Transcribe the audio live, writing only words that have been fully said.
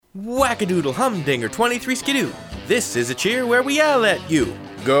Wackadoodle humdinger 23 skidoo. This is a cheer where we yell at you.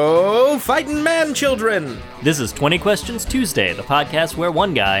 Go fightin' man children! This is 20 Questions Tuesday, the podcast where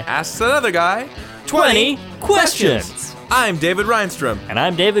one guy Asks another guy 20 questions. I'm David Reinstrom. And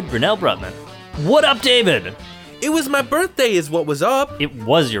I'm David Brunel Brutman. What up, David? It was my birthday is what was up. It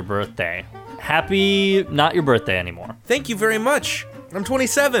was your birthday. Happy not your birthday anymore. Thank you very much. I'm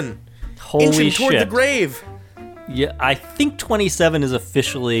 27. Holy Inching shit. toward the grave. Yeah, I think 27 is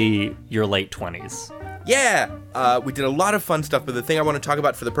officially your late 20s. Yeah, we did a lot of fun stuff, but the thing I want to talk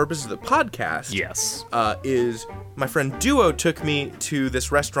about for the purposes of the podcast Yes. is my friend Duo took me to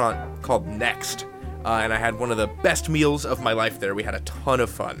this restaurant called Next, and I had one of the best meals of my life there. We had a ton of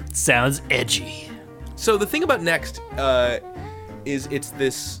fun. Sounds edgy. So the thing about Next is it's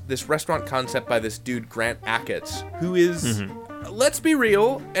this restaurant concept by this dude, Grant Achatz, who is... Let's be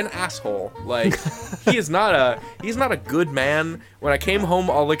real, an asshole. Like, he's not a good man. When I came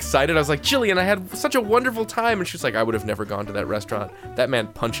home all excited, I was like, Jillian, I had such a wonderful time. And she's like, I would have never gone to that restaurant. That man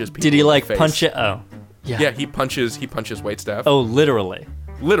punches people. Did he in the like face. punch it? Oh. Yeah. Yeah, he punches waitstaff. Oh, literally.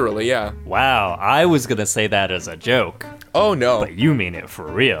 Literally, yeah. Wow, I was gonna say that as a joke, Oh no. but you mean it for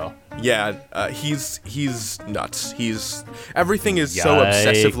real. Yeah, he's nuts. Everything is so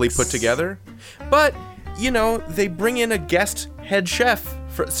obsessively put together. But, you know, they bring in a guest head chef,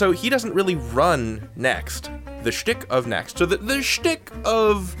 so he doesn't really run Next. The shtick of Next. So the shtick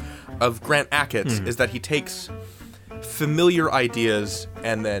of Grant Achatz is that he takes familiar ideas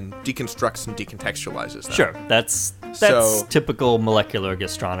and then deconstructs and decontextualizes them. Sure, that's So- typical molecular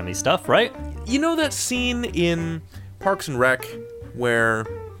gastronomy stuff, right? You know that scene in Parks and Rec where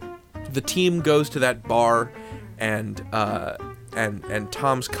the team goes to that bar and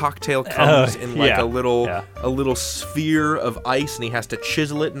Tom's cocktail comes in like yeah, a little sphere of ice, and he has to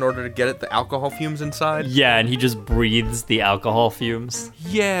chisel it in order to get at the alcohol fumes inside? Yeah, and he just breathes the alcohol fumes.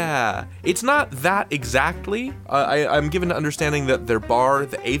 Yeah. It's not that exactly. I'm given to understanding that their bar,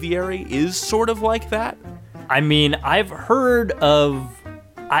 the Aviary, is sort of like that. I mean, I've heard of,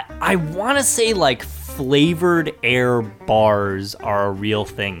 I want to say like flavored air bars are a real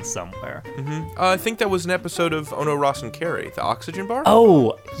thing somewhere. I think that was an episode of Ono, Ross, and Carrie, the Oxygen Bar.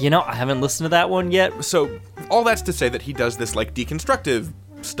 Oh, you know, I haven't listened to that one yet. So all that's to say that he does this like deconstructive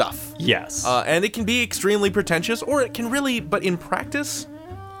stuff. Yes. And it can be extremely pretentious, or it can really, but in practice,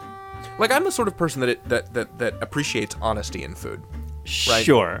 like I'm the sort of person that appreciates honesty in food. Right.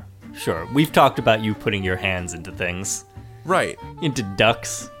 Sure. We've talked about you putting your hands into things. Right. Into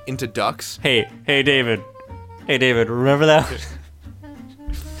ducks. Into ducks. Hey, David, remember that?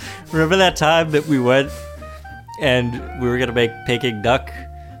 Remember that time that we went and we were gonna make Peking duck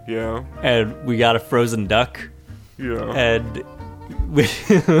Yeah. and we got a frozen duck Yeah. and we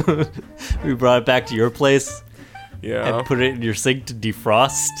we brought it back to your place Yeah. and put it in your sink to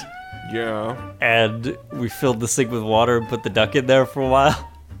defrost, Yeah. and we filled the sink with water and put the duck in there for a while.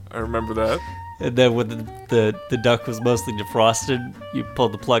 I remember that. And then when the duck was mostly defrosted, you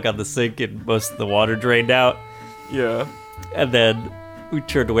pulled the plug on the sink and most of the water drained out. Yeah. And then we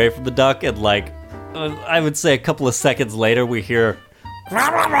turned away from the duck, and like, I would say a couple of seconds later, we hear,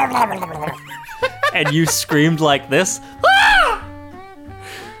 and you screamed like this,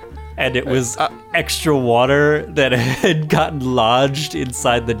 and it was extra water that had gotten lodged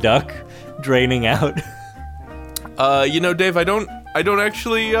inside the duck, draining out. You know, Dave, I don't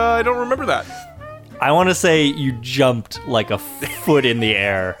remember that. I want to say you jumped like a foot in the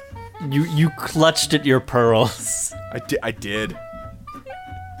air. You clutched at your pearls. I did.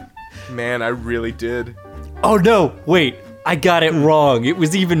 Man, I really did. Oh no, wait, I got it wrong. It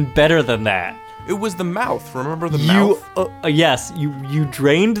was even better than that. It was the mouth. Remember the mouth? Yes, you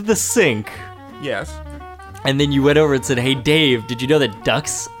drained the sink, Yes. and then you went over and said, "Hey Dave, did you know that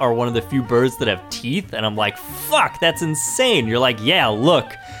ducks are one of the few birds that have teeth?" And I'm like, "Fuck, that's insane." You're like, "Yeah,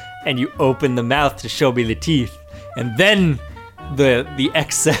 look." And you open the mouth to show me the teeth. And then the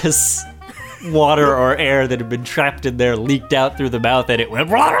excess water or air that had been trapped in there leaked out through the mouth, and it went.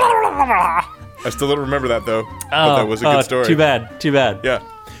 I still don't remember that though. But that was a good story. Too bad. Yeah.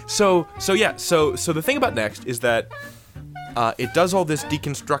 So the thing about Next is that it does all this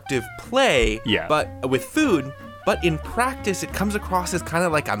deconstructive play, Yeah. but with food, but in practice it comes across as kind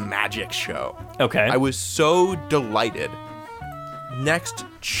of like a magic show. Okay. I was so delighted. Next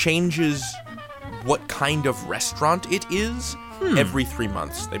changes what kind of restaurant it is every 3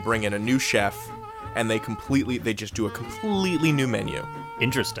 months. They bring in a new chef and they just do a completely new menu.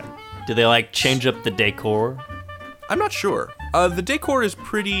 Interesting. Do they like change up the decor? I'm not sure. The decor is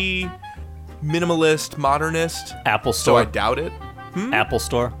pretty minimalist, modernist. Apple So I Store. doubt it. Apple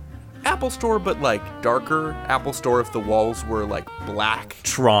Store. Apple Store, but like darker Apple Store if the walls were like black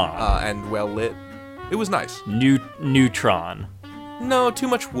Tron. and well lit. It was nice. Neutron. No, too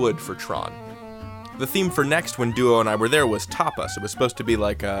much wood for Tron. The theme for next, when Duo and I were there, was tapas. It was supposed to be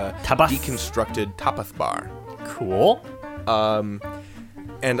like a Tapas. deconstructed tapas bar. Cool.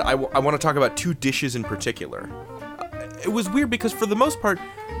 And I want to talk about two dishes in particular. It was weird because for the most part,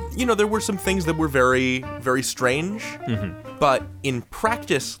 you know, there were some things that were very, very strange. Mm-hmm. But in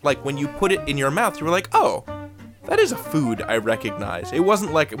practice, like when you put it in your mouth, you were like, oh, that is a food I recognize. It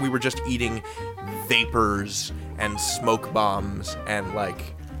wasn't like we were just eating vapors and smoke bombs and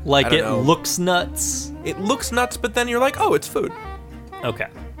like it looks nuts. It looks nuts, but then you're like, oh, it's food. Okay,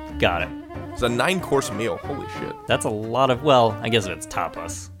 got it. It's a 9-course meal. Holy shit. That's a lot of, well, I guess if it's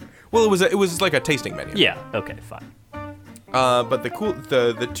tapas. Well, it was like a tasting menu. Yeah, okay, fine. But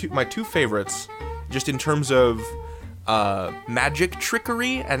my two favorites, just in terms of magic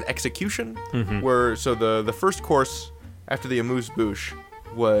trickery and execution, were, so the first course after the amuse-bouche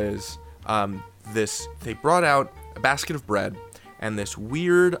was they brought out a basket of bread and this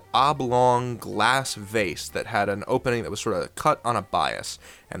weird oblong glass vase that had an opening that was sort of cut on a bias,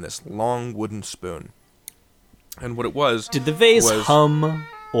 and this long wooden spoon. And what it was... Did the vase hum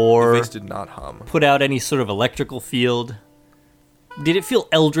or... The vase did not hum. Put out any sort of electrical field? Did it feel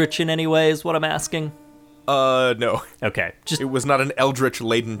eldritch in any way is what I'm asking? No. Okay. It was not an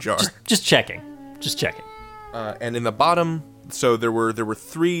eldritch-laden jar. Just checking. And in the bottom, so there were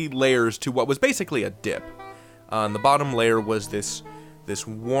 3 layers to what was basically a dip. On the bottom layer was this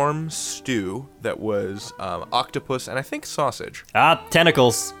warm stew that was octopus and I think sausage.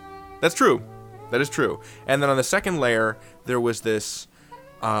 Tentacles. That's true. That is true. And then on the second layer, there was this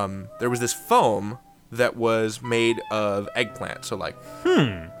foam that was made of eggplant. So like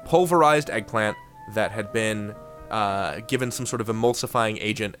pulverized eggplant that had been given some sort of emulsifying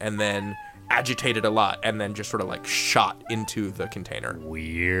agent and then agitated a lot and then just sort of like shot into the container.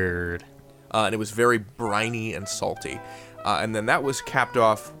 Weird. And it was very briny and salty. And then that was capped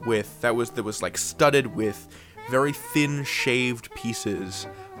off with, that was like studded with very thin shaved pieces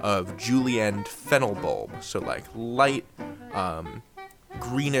of julienne fennel bulb. So like light,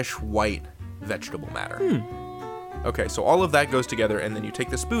 greenish white vegetable matter. Okay, so all of that goes together, and then you take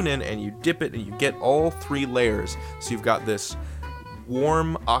the spoon in and you dip it and you get all 3 layers. So you've got this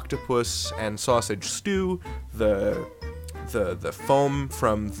warm octopus and sausage stew, the foam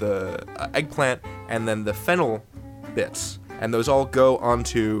from the eggplant, and then the fennel bits, and those all go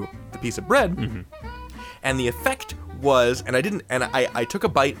onto the piece of bread. And the effect was, and I took a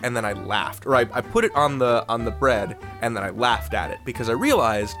bite and then I laughed, or I put it on the bread and then I laughed at it because I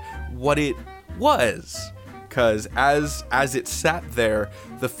realized what it was. Because as it sat there,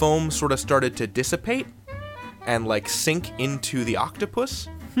 the foam sort of started to dissipate and like sink into the octopus.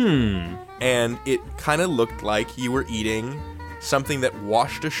 And it kind of looked like you were eating something that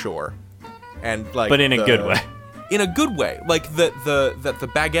washed ashore, and like, but in a good way. In a good way, like the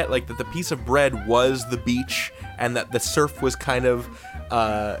baguette, like that the piece of bread was the beach, and that the surf was kind of,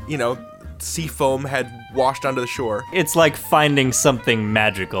 sea foam had washed onto the shore. It's like finding something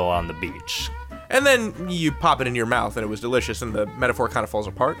magical on the beach. And then you pop it in your mouth, and it was delicious, and the metaphor kind of falls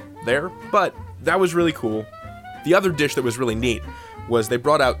apart there. But that was really cool. The other dish that was really neat was they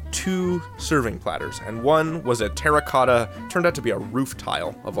brought out 2 serving platters, and one was a terracotta, turned out to be a roof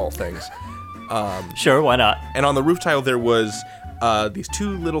tile, of all things. Sure, why not? And on the roof tile there was these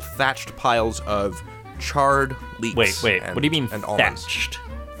 2 little thatched piles of charred leeks. Wait, what do you mean almonds. thatched?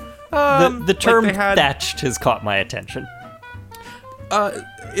 The term like thatched has caught my attention.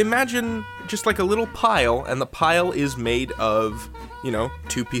 Imagine just like a little pile, and the pile is made of,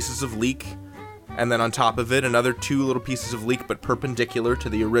 2 pieces of leek, and then on top of it, another 2 little pieces of leek, but perpendicular to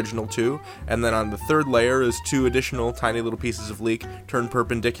the original 2. And then on the third layer is 2 additional tiny little pieces of leek, turned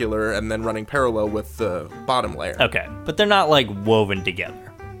perpendicular, and then running parallel with the bottom layer. Okay, but they're not, like, woven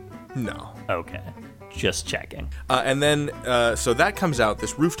together. No. Okay, just checking. And then, so that comes out,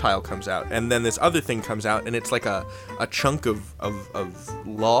 this roof tile comes out, and then this other thing comes out, and it's like a chunk of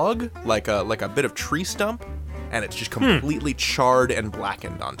log, like a bit of tree stump, and it's just completely charred and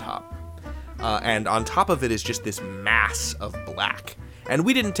blackened on top. And on top of it is just this mass of black. And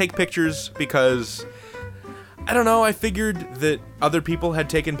we didn't take pictures because, I don't know, I figured that other people had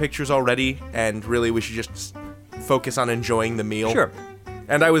taken pictures already, and really we should just focus on enjoying the meal. Sure.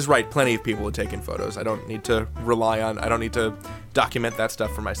 And I was right, plenty of people had taken photos. I don't need to document that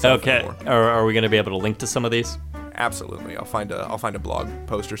stuff for myself anymore. Are we going to be able to link to some of these? Absolutely. I'll find a blog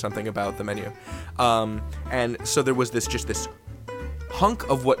post or something about the menu. And so there was this hunk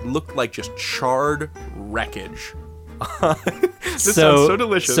of what looked like just charred wreckage This sounds so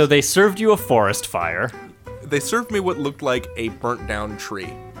delicious. So they served you a forest fire. They served me what looked like a burnt down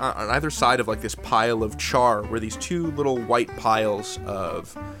tree. On either side of like this pile of char were these two little white piles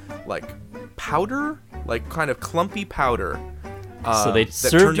of like powder, like kind of clumpy powder. So they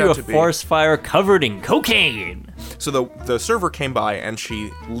served you a forest fire covered in cocaine. So the server came by and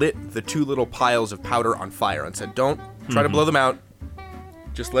she lit the two little piles of powder on fire and said, "Don't try to blow them out.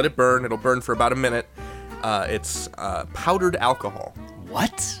 Just let it burn. It'll burn for about a minute." It's powdered alcohol.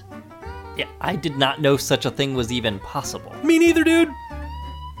 What? Yeah, I did not know such a thing was even possible. Me neither, dude.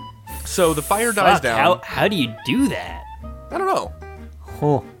 So the fire dies down. How do you do that? I don't know.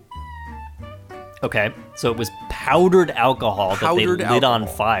 Huh. Okay, so it was powdered alcohol that they lit on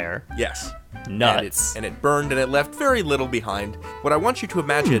fire. Yes. Nuts. And it burned and it left very little behind. What I want you to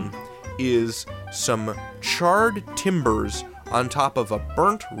imagine is some charred timbers on top of a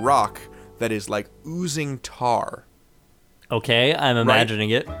burnt rock that is like oozing tar. Okay, I'm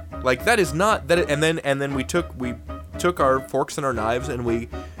imagining it. Like that is not that. And then we took our forks and our knives and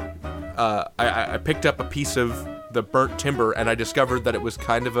I picked up a piece of the burnt timber and I discovered that it was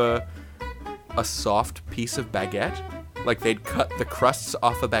kind of a soft piece of baguette. Like they'd cut the crusts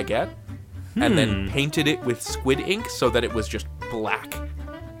off a baguette and then painted it with squid ink so that it was just black.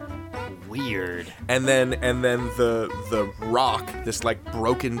 Weird. And then the rock, this like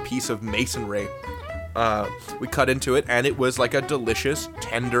broken piece of masonry, we cut into it and it was like a delicious,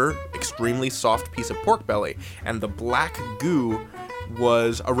 tender, extremely soft piece of pork belly. And the black goo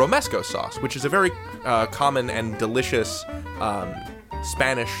was a romesco sauce, which is a very common and delicious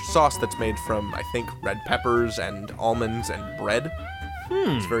Spanish sauce that's made from, I think, red peppers and almonds and bread.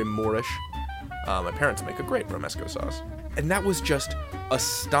 It's very Moorish. My parents make a great romesco sauce. And that was just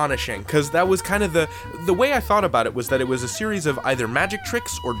astonishing, because that was kind of the way I thought about it was that it was a series of either magic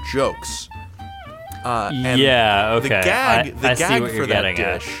tricks or jokes. And yeah, okay. The gag for that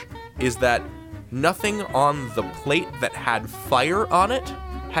dish is that nothing on the plate that had fire on it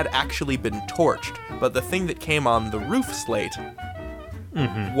had actually been torched, but the thing that came on the roof slate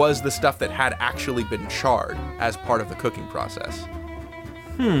was the stuff that had actually been charred as part of the cooking process.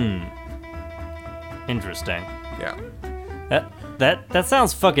 Interesting. Yeah. That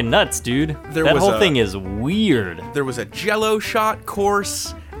sounds fucking nuts, dude. That whole thing is weird. There was a Jell-O shot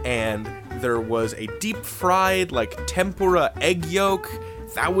course, and there was a deep fried like tempura egg yolk.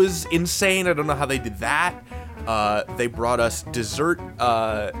 That was insane. I don't know how they did that. They brought us dessert.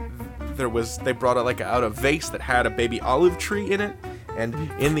 They brought it like out a vase that had a baby olive tree in it. And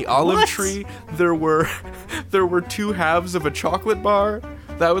in the olive tree, there were two halves of a chocolate bar.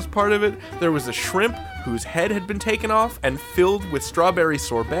 That was part of it. There was a shrimp whose head had been taken off and filled with strawberry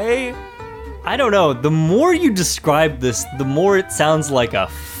sorbet. I don't know. The more you describe this, the more it sounds like a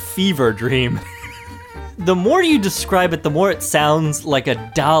fever dream. The more you describe it, the more it sounds like a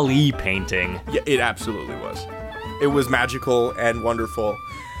Dali painting. Yeah, it absolutely was. It was magical and wonderful.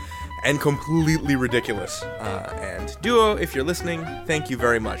 And completely ridiculous. And Duo, if you're listening, thank you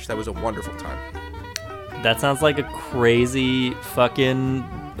very much. That was a wonderful time. That sounds like a crazy fucking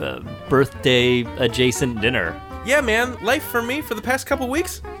birthday adjacent dinner. Yeah, man. Life for me for the past couple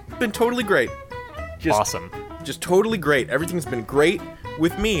weeks been totally great. Awesome. Just totally great. Everything's been great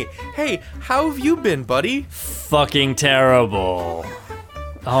with me. Hey, how have you been, buddy? Fucking terrible.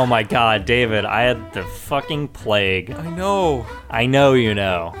 Oh my god, David, I had the fucking plague. I know. I know you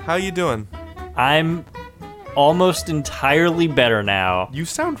know. How you doing? I'm almost entirely better now. You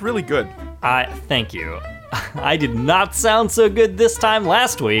sound really good. Thank you. I did not sound so good this time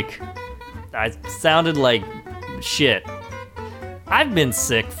last week. I sounded like shit. I've been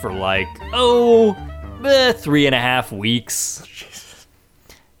sick for like, 3.5 weeks. Jesus.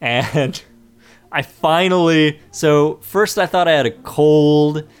 And I finally, so first I thought I had a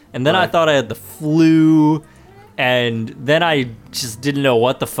cold, and then I thought I had the flu, and then I just didn't know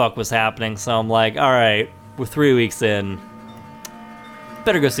what the fuck was happening, so I'm like, all right, we're 3 weeks in,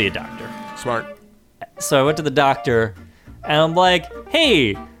 better go see a doctor. Smart. So I went to the doctor, and I'm like,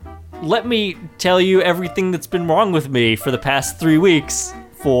 hey, let me tell you everything that's been wrong with me for the past 3 weeks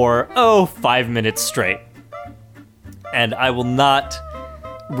for, 5 minutes straight. And I will not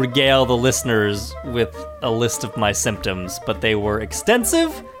regale the listeners with a list of my symptoms, but they were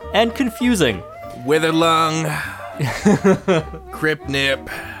extensive and confusing. Wither lung, crip nip,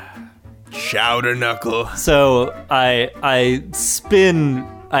 chowder knuckle. So I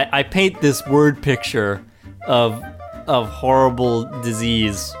paint this word picture of horrible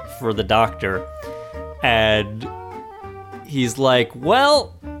disease for the doctor, and he's like,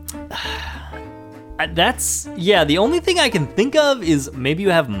 well, the only thing I can think of is maybe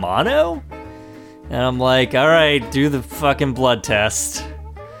you have mono. And I'm like, all right, do the fucking blood test.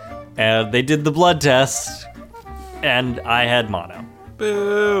 And they did the blood test, and I had mono.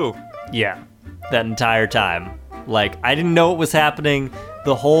 Boo! Yeah, that entire time. Like, I didn't know what was happening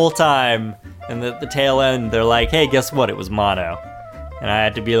the whole time, and at the tail end, they're like, hey, guess what? It was mono. And I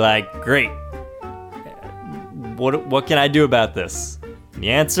had to be like, great. What can I do about this? And the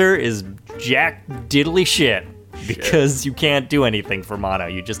answer is jack diddly shit, because you can't do anything for mono.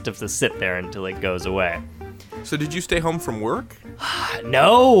 You just have to sit there until it goes away. So did you stay home from work?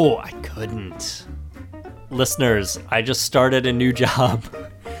 No, I couldn't. Listeners, I just started a new job.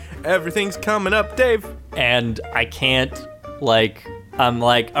 Everything's coming up, Dave. And I can't, I'm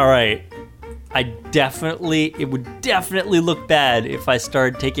like, all right, it would definitely look bad if I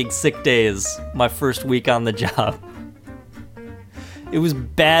started taking sick days my first week on the job. It was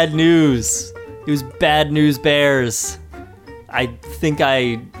bad news. It was bad news bears. I think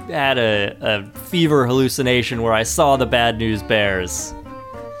I had a fever hallucination where I saw the bad news bears.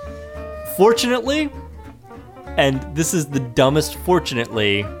 Fortunately, and this is one of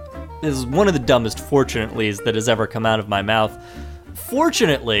the dumbest fortunatelys that has ever come out of my mouth.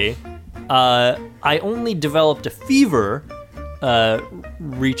 Fortunately, I only developed a fever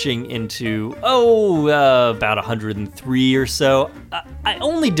reaching into, about 103 or so. I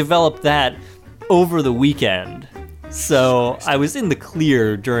only developed that over the weekend. So I was in the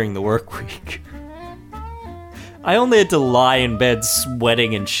clear during the work week. I only had to lie in bed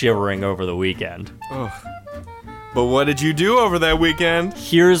sweating and shivering over the weekend. Ugh. But what did you do over that weekend?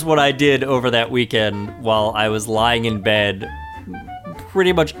 Here's what I did over that weekend while I was lying in bed,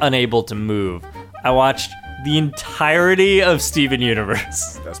 pretty much unable to move. I watched the entirety of Steven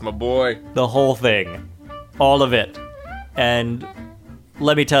Universe. That's my boy. The whole thing. All of it. And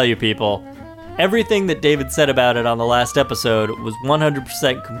let me tell you, people, everything that David said about it on the last episode was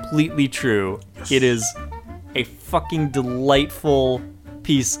 100% completely true. Yes. It is a fucking delightful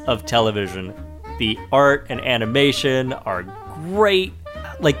piece of television. The art and animation are great.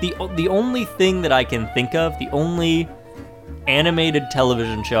 Like, the only thing that I can think of, the only animated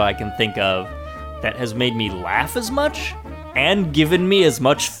television show I can think of that has made me laugh as much and given me as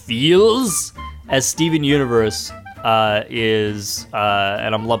much feels as Steven Universe is,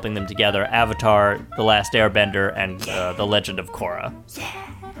 and I'm lumping them together, Avatar, The Last Airbender, and The Legend of Korra. Yeah.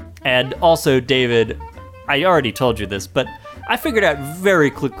 And also, David, I already told you this, but I figured out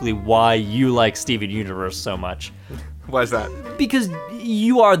very quickly why you like Steven Universe so much. Why is that? Because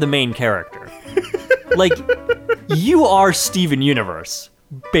you are the main character. Like, you are Steven Universe,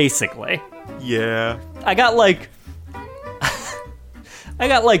 basically. Yeah. I got like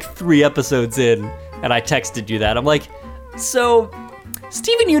 3 episodes in, and I texted you that. I'm like, so,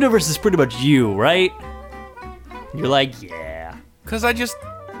 Steven Universe is pretty much you, right? You're like, yeah. Because I just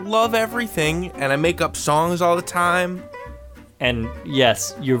love everything, and I make up songs all the time. And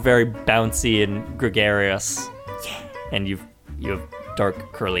yes, you're very bouncy and gregarious. Yeah. And you have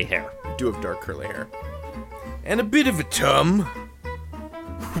dark curly hair. I do have dark curly hair. And a bit of a tum.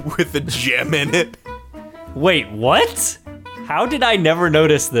 With a gem in it. Wait, what? How did I never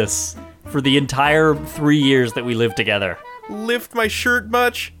notice this for the entire 3 years that we lived together? Lift my shirt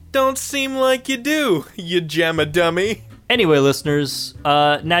much? Don't seem like you do, you gemma dummy. Anyway, listeners,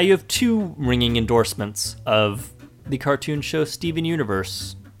 now you have 2 ringing endorsements of the cartoon show Steven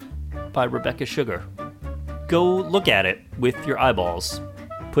Universe by Rebecca Sugar. Go look at it with your eyeballs.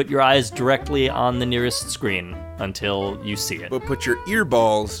 Put your eyes directly on the nearest screen until you see it. But put your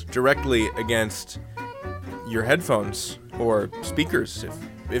earballs directly against your headphones or speakers.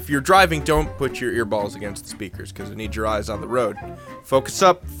 If you're driving, don't put your earballs against the speakers because I need your eyes on the road. Focus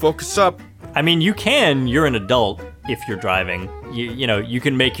up, focus up. I mean, you can. You're an adult if you're driving. You know, you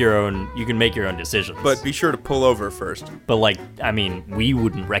can make your own decisions. But be sure to pull over first. But we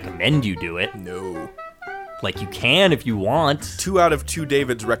wouldn't recommend you do it. No. Like, you can if you want. 2 out of 2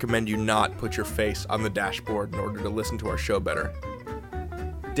 Davids recommend you not put your face on the dashboard in order to listen to our show better.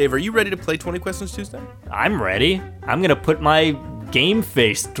 Dave, are you ready to play 20 Questions Tuesday? I'm ready. I'm going to put my game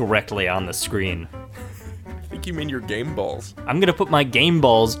face directly on the screen. I think you mean your game balls. I'm going to put my game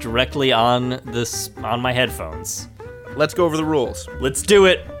balls directly on my headphones. Let's go over the rules. Let's do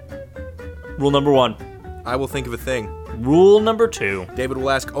it. Rule number 1. I will think of a thing. Rule number 2. David will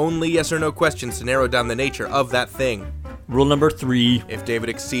ask only yes or no questions to narrow down the nature of that thing. Rule number 3. If David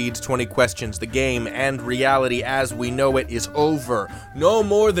exceeds 20 questions, the game and reality as we know it is over. No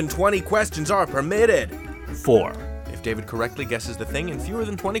more than 20 questions are permitted. 4. If David correctly guesses the thing in fewer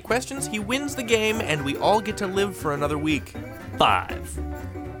than 20 questions, he wins the game and we all get to live for another week. 5.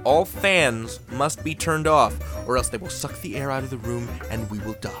 All fans must be turned off, or else they will suck the air out of the room and we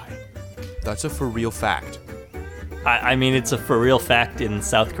will die. That's a for real fact. I mean, it's a for real fact in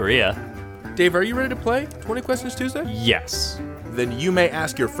South Korea. Dave, are you ready to play 20 Questions Tuesday? Yes. Then you may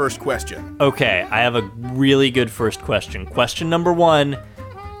ask your first question. Okay, I have a really good first question. Question number 1.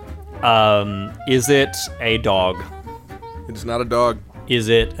 Is it a dog? It's not a dog. Is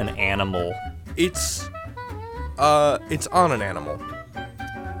it an animal? It's on an animal.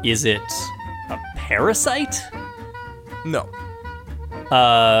 Is it a parasite? No.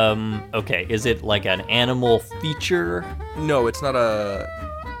 Okay, is it like an animal feature? No, it's not a...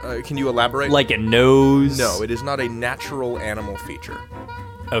 can you elaborate? Like a nose? No, it is not a natural animal feature.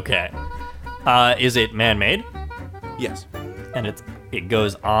 Okay. Is it man-made? Yes. And it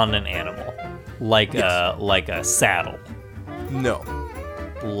goes on an animal, like Yes. like a saddle, No.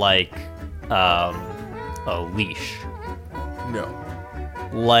 like a leash, No.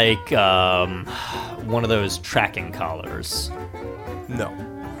 like one of those tracking collars, No.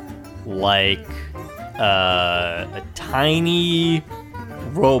 like a tiny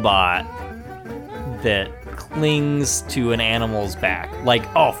robot that clings to an animal's back. Like,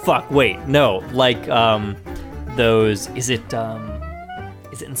 oh fuck, wait, no, like those. Is it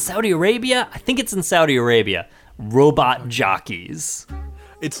in Saudi Arabia? I think it's in Saudi Arabia. Robot jockeys.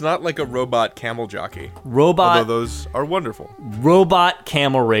 It's not like a robot camel jockey. Robot Although those are wonderful. robot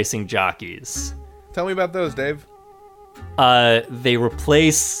camel racing jockeys. Tell me about those, Dave. They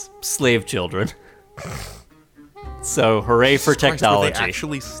replace slave children. So hooray for Jesus Christ, technology. were they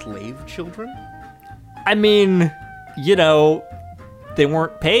actually slave children? I mean, you know, they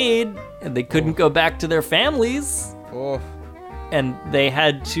weren't paid and they couldn't go back to their families Oh. and they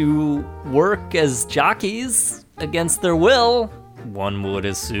had to work as jockeys against their will, one would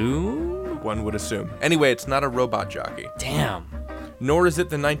assume. One would assume. Anyway, it's not a robot jockey. Damn. Nor is it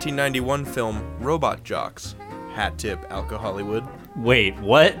the 1991 film Robot Jocks. Hat tip, Alka Hollywood. Wait,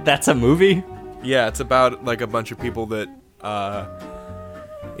 what? That's a movie? Yeah, it's about like a bunch of people that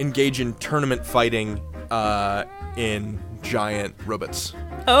engage in tournament fighting in giant robots.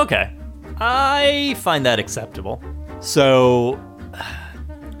 Oh, okay. I find that acceptable. So,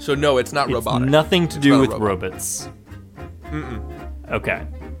 So no, it's not it's robotic. nothing to It's do not a with robot. robots. Okay.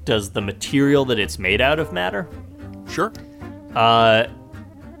 Does the material that it's made out of matter? Sure.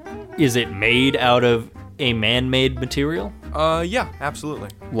 Is it made out of a man-made material? Yeah, absolutely.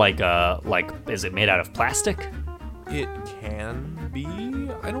 Like, is it made out of plastic? It can be.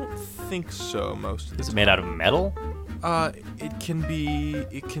 I don't think so. Most of the Is it made out of metal? It can be.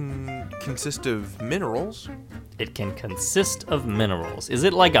 It can consist of minerals. It can consist of minerals. Is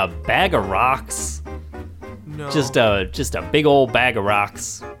it like a bag of rocks? No. Just a big old bag of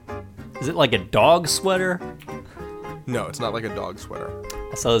rocks. Is it like a dog sweater? No, it's not like a dog sweater.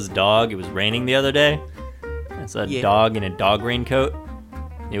 I saw this dog. It was raining the other day. I saw a Yeah. dog in a dog raincoat.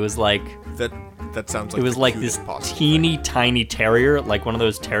 It was like That sounds like it was the like cutest this possible teeny tiny terrier, like one of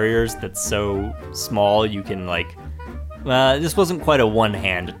those terriers that's so small you can like. This wasn't quite a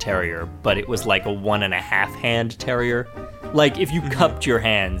one-hand terrier, but it was like a 1.5-hand terrier. Like if you cupped your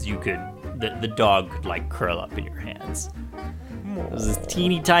hands, you could the dog could like curl up in your hands. thing. It was this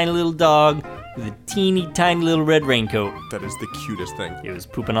teeny tiny little dog with a teeny tiny little red raincoat. That is the cutest thing. It was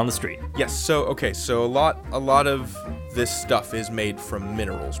pooping on the street. Yes. So okay. So a lot of this stuff is made from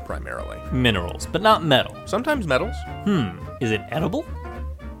minerals primarily. Minerals, but not metal. Sometimes metals. Is it edible?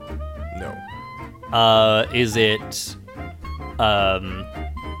 No. Is it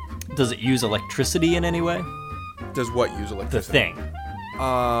does it use electricity in any way? Does what use The electricity? thing.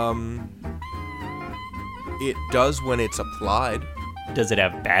 It does when it's applied. Does it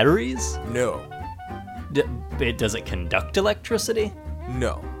have batteries? No. Does it conduct electricity?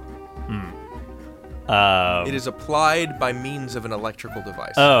 No. It is applied by means of an electrical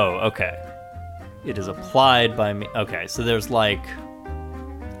device. Oh, okay. It is applied by me. Okay, so there's like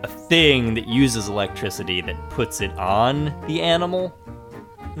a thing that uses electricity that puts it on the animal.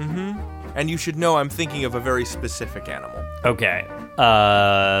 And you should know I'm thinking of a very specific animal. Okay.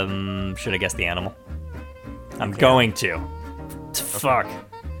 Should I guess the animal? I'm going to. Fuck.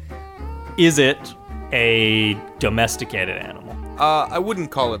 Is it a domesticated animal? I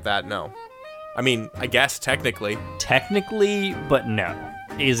wouldn't call it that, no. I mean, I guess technically. Technically, but no.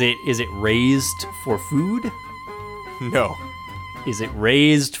 Is it raised for food? No. Is it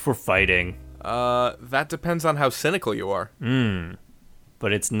raised for fighting? That depends on how cynical you are.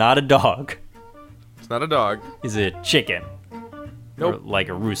 But it's not a dog. It's not a dog. Is it chicken? Or Nope. like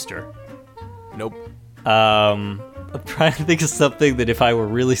a rooster? Nope. I'm trying to think of something that if I were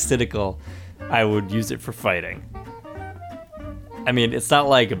really cynical, I would use it for fighting. I mean, it's not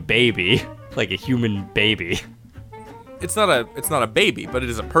like a baby, like a human baby. It's not a baby, but it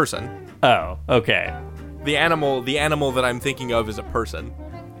is a person. Oh, okay. The animal that I'm thinking of is a person.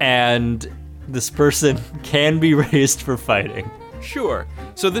 And this person can be raised for fighting. Sure.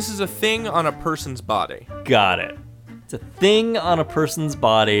 So this is a thing on a person's body. Got it. It's a thing on a person's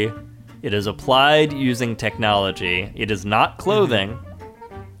body. It is applied using technology. It is not clothing.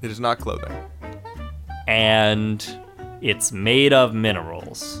 It is not clothing. And it's made of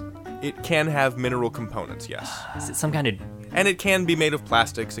minerals. It can have mineral components, yes. Is it some kind of... And it can be made of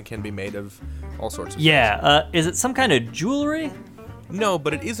plastics. It can be made of all sorts of things. Yeah, is it some kind of jewelry? No,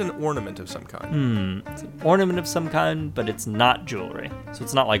 but it is an ornament of some kind. It's an ornament of some kind, but it's not jewelry. So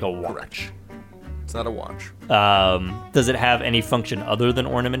it's not like a watch. Correct. It's not a watch. Does it have any function other than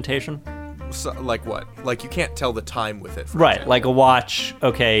ornamentation? So, like what? Like you can't tell the time with it. Right, example. like a watch,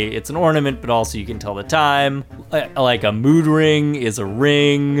 okay, it's an ornament, but also you can tell the time. Like a mood ring is a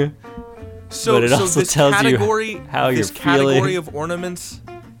ring, So, but it so also this tells category, you how you're this category feeling. of ornaments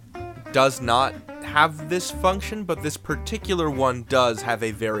does not have this function, but this particular one does have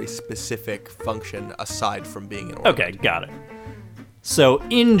a very specific function aside from being an ornament. Okay, got it. So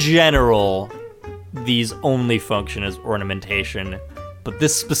in general, these only function as ornamentation, but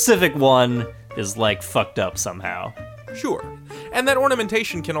this specific one is like fucked up somehow. Sure. And that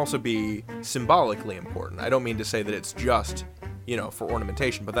ornamentation can also be symbolically important. I don't mean to say that it's just, for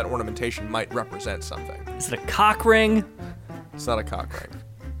ornamentation, but that ornamentation might represent something. Is it a cock ring? It's not a cock ring.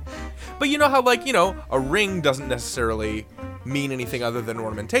 But you know how, a ring doesn't necessarily mean anything other than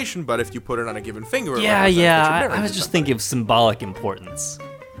ornamentation, but if you put it on a given finger, it represents that you're married I was to just somebody. thinking of symbolic importance.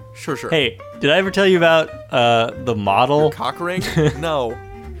 Sure. Hey, did I ever tell you about the model? Cock ring? No.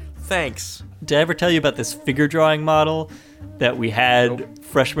 Thanks. Did I ever tell you about this figure drawing model that we had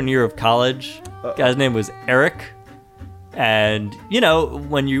freshman year of college? Guy's name was Eric. And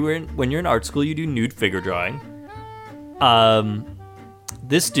when you're in art school, you do nude figure drawing.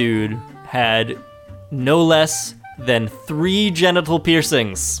 This dude had no less than 3 genital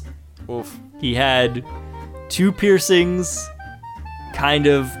piercings. Oof. He had 2 piercings kind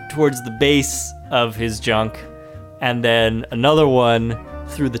of towards the base of his junk, and then another one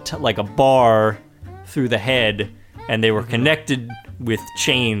through the like a bar through the head, and they were connected with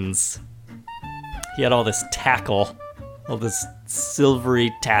chains. He had all this tackle, all this silvery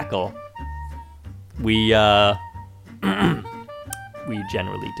tackle. We we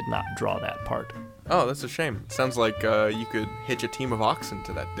generally did not draw that part. Oh, that's a shame. Sounds like you could hitch a team of oxen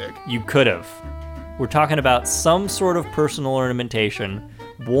to that dick. You could have. We're talking about some sort of personal ornamentation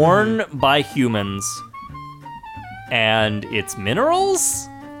worn by humans, and it's minerals?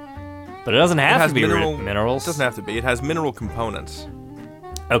 But it doesn't have to be minerals. It doesn't have to be. It has mineral components.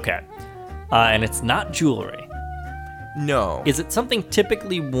 Okay. And it's not jewelry. No. Is it something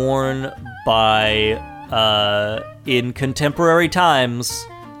typically worn by, in contemporary times,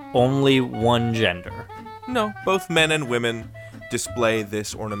 only one gender? No. Both men and women display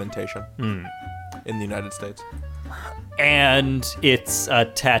this ornamentation in the United States. And it's a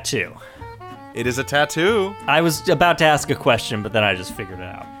tattoo. It is a tattoo. I was about to ask a question, but then I just figured it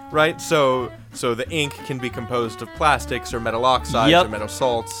out. Right? So the ink can be composed of plastics or metal oxides Yep. or metal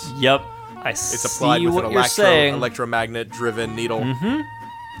salts. Yep. It's applied with what an you're saying. electromagnet-driven needle.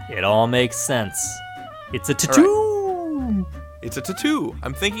 It all makes sense. It's a tattoo. It's a tattoo.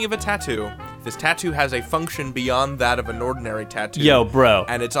 I'm thinking of a tattoo. This tattoo has a function beyond that of an ordinary tattoo. Yo, bro.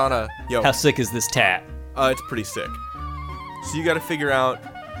 And it's on a... How sick is this tat? It's pretty sick. So you gotta figure out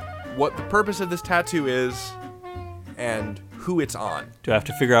what the purpose of this tattoo is and who it's on. Do I have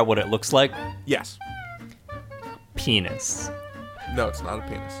to figure out what it looks like? Yes. Penis. No, it's not a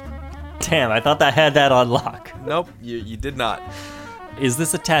penis. Damn, I thought I had that on lock. Nope, you did not. Is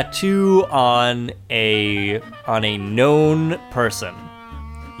this a tattoo on a known person?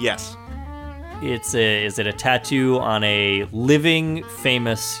 Yes. Is it a tattoo on a living,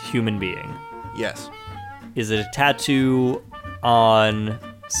 famous human being? Yes. Is it a tattoo on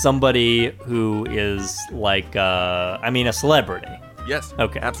somebody who is like, a celebrity? Yes.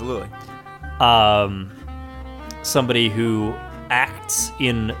 Okay. Absolutely. Somebody who acts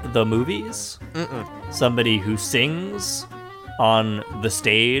in the movies? Mm-mm. Somebody who sings on the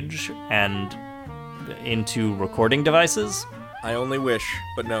stage and into recording devices? I only wish,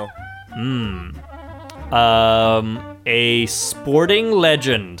 but no. A sporting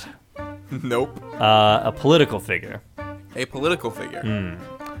legend. Nope. A political figure. A political figure.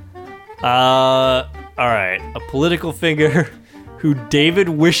 Alright. A political figure who David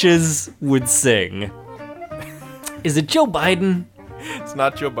wishes would sing. Is it Joe Biden? It's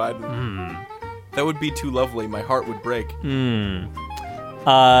not Joe Biden. That would be too lovely. My heart would break.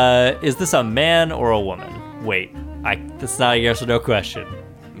 Is this a man or a woman? Wait, that's not a yes or no question.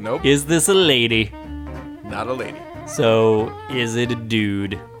 Nope. Is this a lady? Not a lady. So, is it a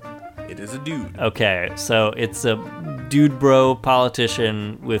dude? It is a dude. Okay, so it's a dude bro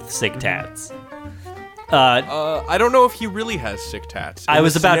politician with sick tats. I don't know if he really has sick tats. I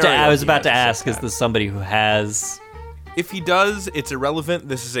was about to has ask, sick is tats. this somebody who has... If he does, it's irrelevant.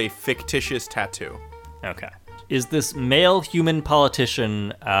 This is a fictitious tattoo. Okay. Is this male human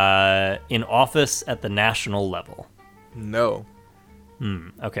politician in office at the national level? No.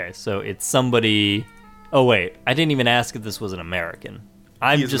 Okay, so it's somebody... Oh, wait. I didn't even ask if this was an American.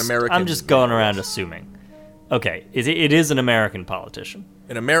 I'm He is an American I'm just going man, around yes. assuming. Okay, it is an American politician.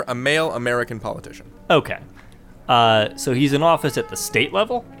 A male American politician. Okay. So he's in office at the state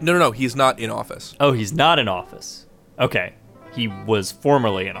level? No. He's not in office. Oh, he's not in office. Okay. He was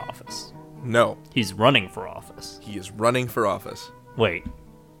formerly in office. No. He's running for office. He is running for office. Wait.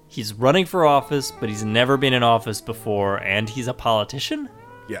 He's running for office, but he's never been in office before, and he's a politician?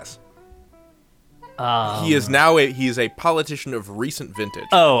 Yes. He is now he is a politician of recent vintage.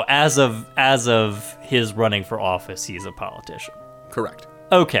 Oh, as of his running for office, he's a politician. Correct.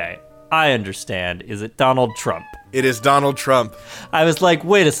 Okay, I understand. Is it Donald Trump? It is Donald Trump. I was like,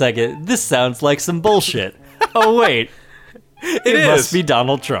 wait a second, this sounds like some bullshit. Oh, wait. It must be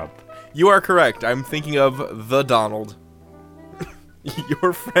Donald Trump. You are correct. I'm thinking of the Donald.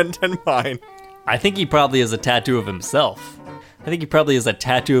 Your friend and mine. I think he probably has a tattoo of himself. I think he probably has a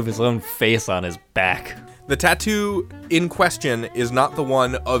tattoo of his own face on his back. The tattoo in question is not the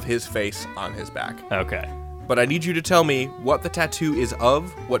one of his face on his back. Okay. But I need you to tell me what the tattoo is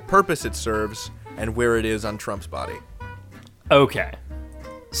of, what purpose it serves, and where it is on Trump's body. Okay.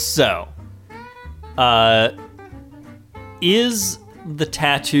 So, is the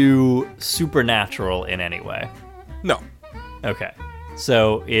tattoo supernatural in any way? No. Okay.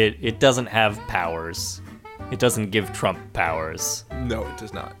 So it doesn't have powers. It doesn't give Trump powers. No, it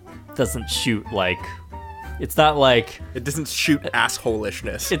does not. It doesn't shoot like... It's not like... It doesn't shoot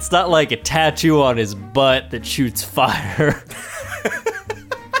assholishness. It's not like a tattoo on his butt that shoots fire.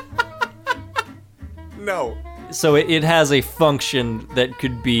 No. So it has a function that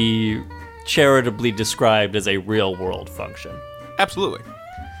could be charitably described as a real-world function. Absolutely.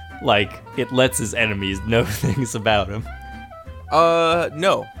 Like, it lets his enemies know things about him.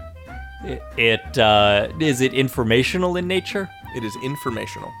 No. Is it informational in nature? It is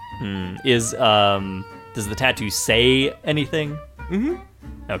informational. Does the tattoo say anything? Mm-hmm.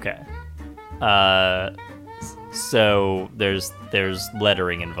 Okay. So there's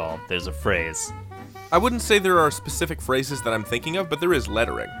lettering involved. There's a phrase. I wouldn't say there are specific phrases that I'm thinking of, but there is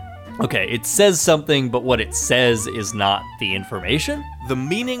lettering. Okay, it says something, but what it says is not the information? The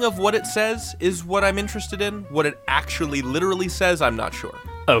meaning of what it says is what I'm interested in. What it actually literally says, I'm not sure.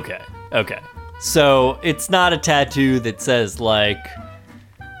 Okay. So it's not a tattoo that says, like,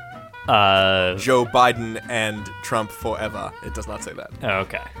 Joe Biden and Trump forever. It does not say that.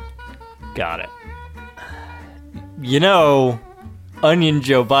 Okay. Got it. You know, Onion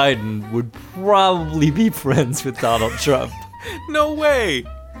Joe Biden would probably be friends with Donald Trump. No way!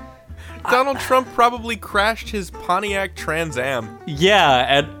 Donald Trump probably crashed his Pontiac Trans Am.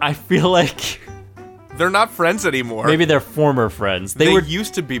 Yeah, and I feel like They're not friends anymore. maybe they're former friends. they were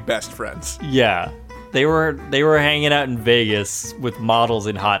used to be best friends. Yeah. They were hanging out in Vegas with models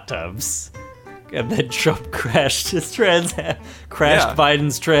in hot tubs. And then Trump crashed his Trans Am. Yeah.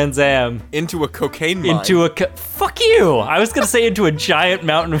 Biden's Trans Am Into a cocaine mine. into a fuck you. I was going to say into a giant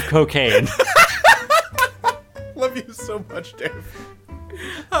mountain of cocaine. Love you so much, Dave.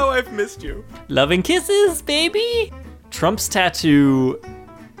 Oh, I've missed you. Loving kisses, baby. Trump's tattoo,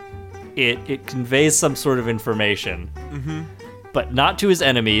 it conveys some sort of information. Mm-hmm. But not to his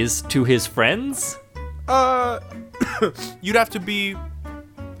enemies, to his friends? You'd have to be...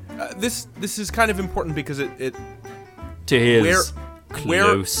 This is kind of important because it To his where-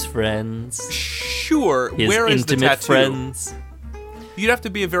 close friends? Sure, His where is the intimate tattoo? friends? You'd have to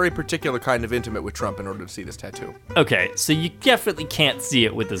be a very particular kind of intimate with Trump in order to see this tattoo. Okay, so you definitely can't see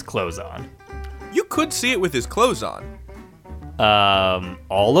it with his clothes on. You could see it with his clothes on.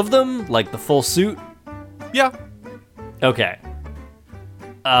 All of them? Like the full suit? Yeah. Okay.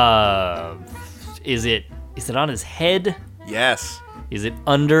 Is it on his head? Yes. Is it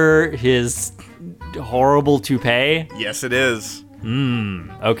under his horrible toupee? Yes, it is.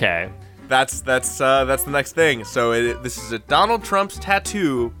 Okay. That's the next thing. So this is Donald Trump's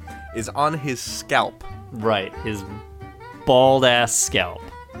tattoo is on his scalp. Right, his bald ass scalp.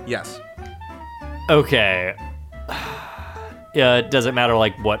 Yes. Okay. Does it matter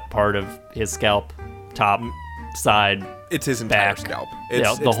like what part of his scalp? Top, side? It's his entire Back. scalp.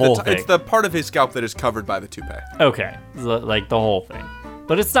 Yeah, It's the whole thing. It's the part of his scalp that is covered by the toupee. Okay, like the whole thing.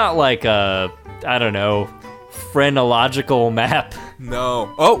 But it's not like a, I don't know, phrenological map.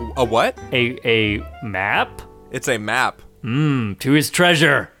 No. Oh, a what? A map? It's a map. To his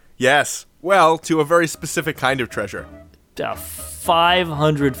treasure. Yes. Well, to a very specific kind of treasure. A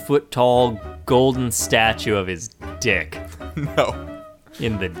 500-foot tall golden statue of his dick No.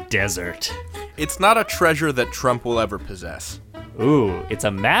 in the desert. It's not a treasure that Trump will ever possess. Ooh, it's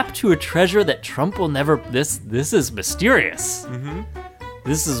a map to a treasure that Trump will never. This is mysterious.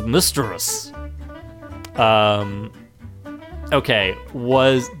 This is mysterious. Okay,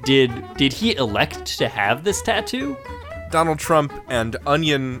 did he elect to have this tattoo? Donald Trump and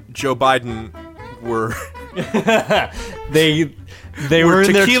Onion Joe Biden were They were were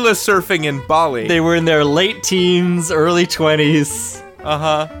in tequila surfing in Bali. they were in their late teens, early 20s.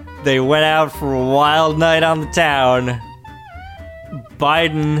 They went out for a wild night on the town.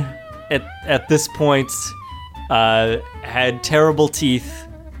 Biden, at this point, had terrible teeth,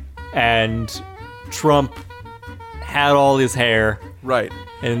 and Trump had all his hair. Right.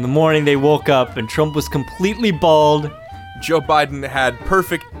 And in the morning, they woke up, and Trump was completely bald, Joe Biden had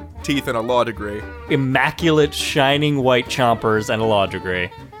perfect teeth and a law degree. immaculate, shining white chompers, and a law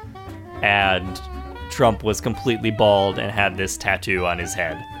degree. And Trump was completely bald and had this tattoo on his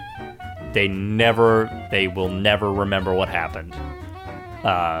head. They will never remember what happened.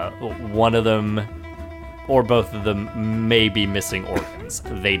 One of them, or both of them, may be missing organs.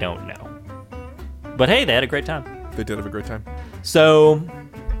 They don't know. But hey, they had a great time. They did have a great time. So,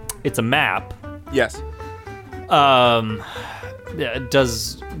 it's a map. Yes. Does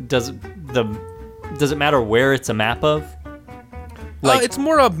it matter where it's a map of? It's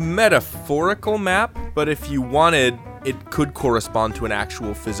more a metaphorical map, but if you wanted, it could correspond to an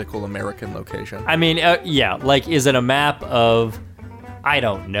actual physical American location. I mean, yeah, like, is it a map of, I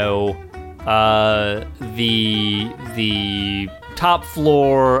don't know, the top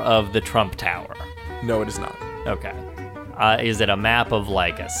floor of the Trump Tower? No, it is not. Okay. Is it a map of,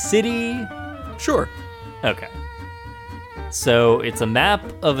 like, a city? Sure. Okay. So it's a map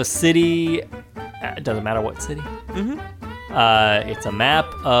of a city. It doesn't matter what city. It's a map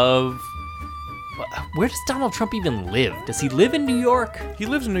of. Where does Donald Trump even live? Does he live in New York? He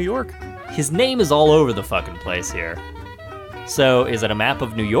lives in New York. His name is all over the fucking place here. So is it a map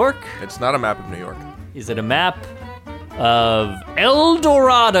of New York? It's not a map of New York. Is it a map of El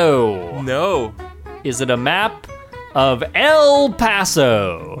Dorado? No. Is it a map of El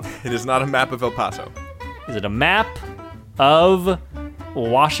Paso? It is not a map of El Paso. Is it a map of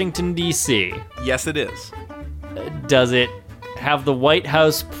Washington, D.C.? Yes, it is. Does it have the White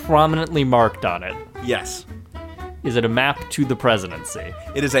House prominently marked on it? Yes. Is it a map to the presidency?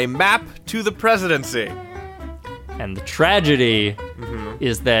 It is a map to the presidency. And the tragedy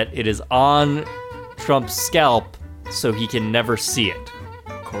is that it is on Trump's scalp, so he can never see it.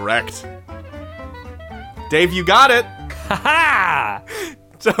 Correct. Dave, you got it. Ha-ha!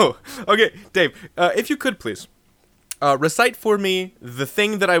 So, okay, Dave, if you could please, recite for me the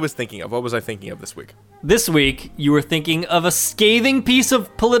thing that I was thinking of. What was I thinking of this week? This week, you were thinking of a scathing piece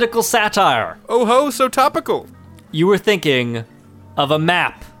of political satire. Oh ho, so topical. You were thinking of a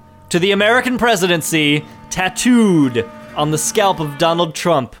map to the American presidency tattooed on the scalp of Donald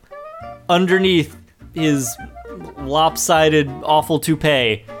Trump underneath his lopsided, awful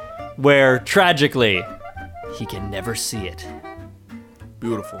toupee, where, tragically, he can never see it.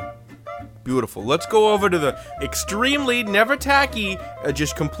 Beautiful. Beautiful. Let's go over to the extremely, never tacky,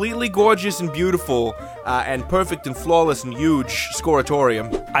 just completely gorgeous and beautiful, and perfect and flawless and huge Scoratorium.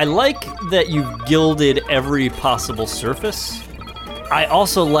 I like that you've gilded every possible surface. I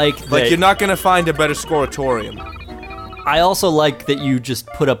also like that... Like, you're not gonna find a better Scoratorium. I also like that you just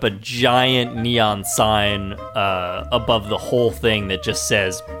put up a giant neon sign above the whole thing that just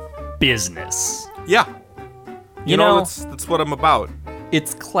says, business. Yeah. You know, that's what I'm about.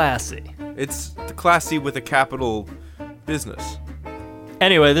 It's classy. It's the classy with a capital business.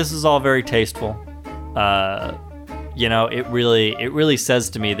 Anyway, this is all very tasteful. You know, it really says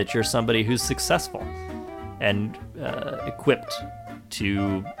to me that you're somebody who's successful and equipped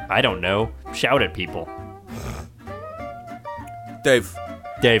to, I don't know, shout at people. Dave,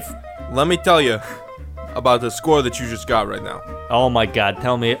 let me tell you about the score that you just got right now. Oh my god,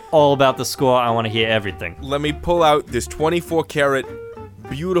 tell me all about the score. I want to hear everything. Let me pull out this 24 karat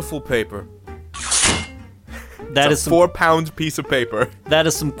beautiful paper. That is 4 pound piece of paper. That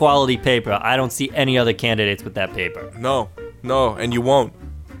is some quality paper. I don't see any other candidates with that paper. No, and you won't.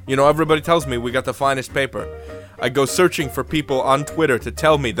 You know, everybody tells me we got the finest paper. I go searching for people on Twitter to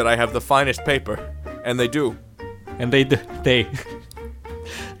tell me that I have the finest paper, and they do. And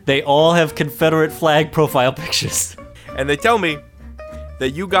they all have Confederate flag profile pictures. And they tell me that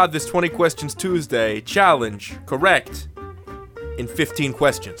you got this 20 Questions Tuesday challenge correct in 15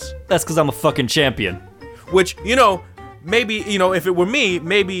 questions. That's because I'm a fucking champion. Which, maybe, if it were me,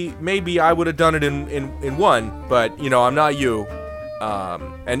 maybe I would have done it in one, but, I'm not you.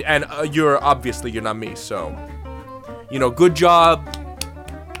 And you're not me, so, good job.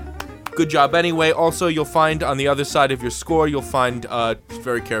 Good job anyway. Also, you'll find on the other side of your score,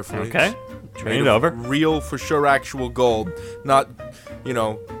 very carefully. Okay. Turn it over. Real, for sure, actual gold. Not,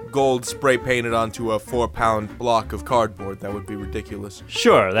 gold spray painted onto a 4-pound block of cardboard. That would be ridiculous.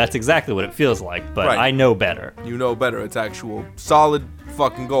 Sure, that's exactly what it feels like, but Right. I know better. You know better. It's actual solid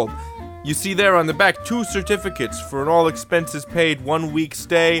fucking gold. You see there on the back 2 certificates for an all expenses paid 1-week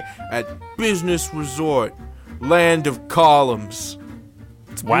stay at Business Resort, Land of Columns.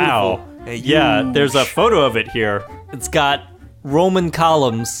 It's Wow. beautiful and Yeah, huge. there's a photo of it here. It's got Roman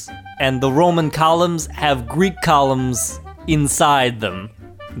columns, and the Roman columns have Greek columns inside them.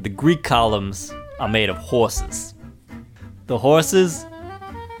 The Greek columns are made of horses. The horses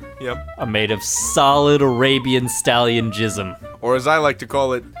Yep. are made of solid Arabian stallion jism. Or as I like to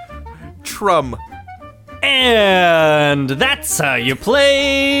call it, Trum. And that's how you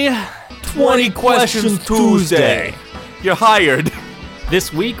play 20 Questions Tuesday. You're hired.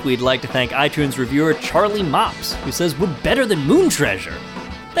 This week, we'd like to thank iTunes reviewer Charlie Mops, who says we're better than Moon Treasure.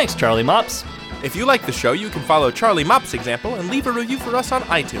 Thanks, Charlie Mops. If you like the show, you can follow Charlie Mop's example and leave a review for us on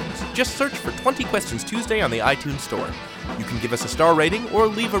iTunes. Just search for 20 Questions Tuesday on the iTunes Store. You can give us a star rating or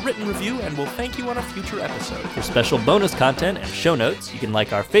leave a written review, and we'll thank you on a future episode. For special bonus content and show notes, you can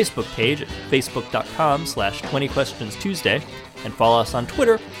like our Facebook page at facebook.com/20questionstuesday and follow us on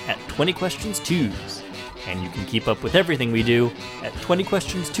Twitter at 20questionstues. And you can keep up with everything we do at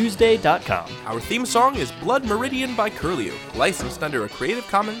 20questionstuesday.com. Our theme song is Blood Meridian by Curlew, licensed under a Creative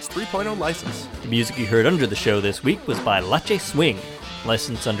Commons 3.0 license. The music you heard under the show this week was by Lache Swing,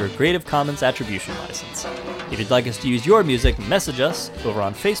 licensed under a Creative Commons Attribution license. If you'd like us to use your music, message us over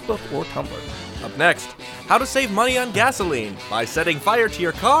on Facebook or Tumblr. Up next, how to save money on gasoline by setting fire to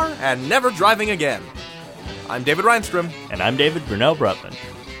your car and never driving again. I'm David Reinstrom. And I'm David Brunel Brutman.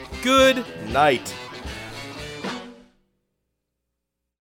 Good night.